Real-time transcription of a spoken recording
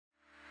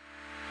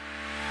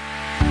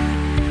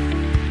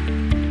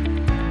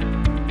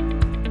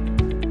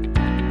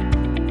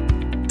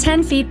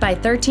10 feet by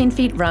 13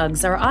 feet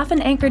rugs are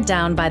often anchored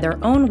down by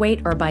their own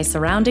weight or by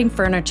surrounding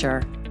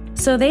furniture,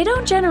 so they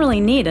don't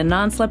generally need a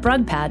non-slip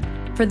rug pad.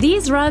 For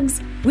these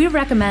rugs, we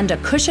recommend a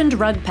cushioned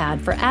rug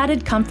pad for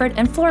added comfort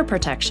and floor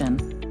protection.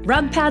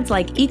 Rug pads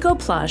like Eco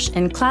Plush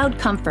and Cloud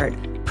Comfort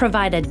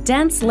provide a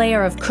dense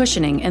layer of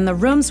cushioning in the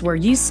rooms where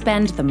you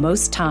spend the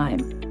most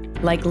time,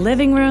 like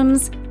living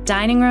rooms,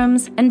 dining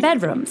rooms, and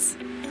bedrooms.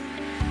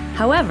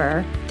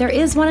 However, there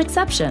is one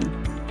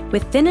exception.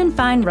 With thin and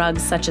fine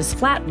rugs such as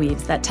flat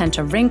weaves that tend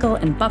to wrinkle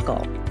and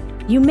buckle,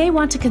 you may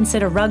want to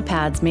consider rug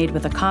pads made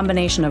with a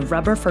combination of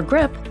rubber for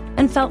grip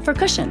and felt for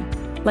cushion,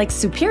 like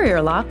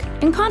Superior Lock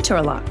and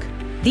Contour Lock.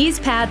 These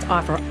pads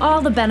offer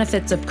all the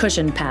benefits of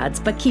cushion pads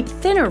but keep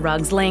thinner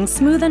rugs laying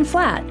smooth and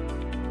flat.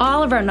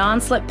 All of our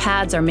non-slip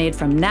pads are made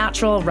from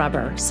natural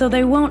rubber, so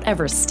they won't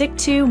ever stick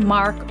to,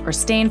 mark, or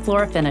stain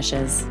floor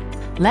finishes.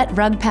 Let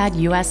RugPad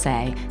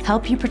USA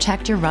help you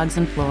protect your rugs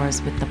and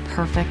floors with the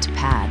perfect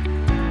pad.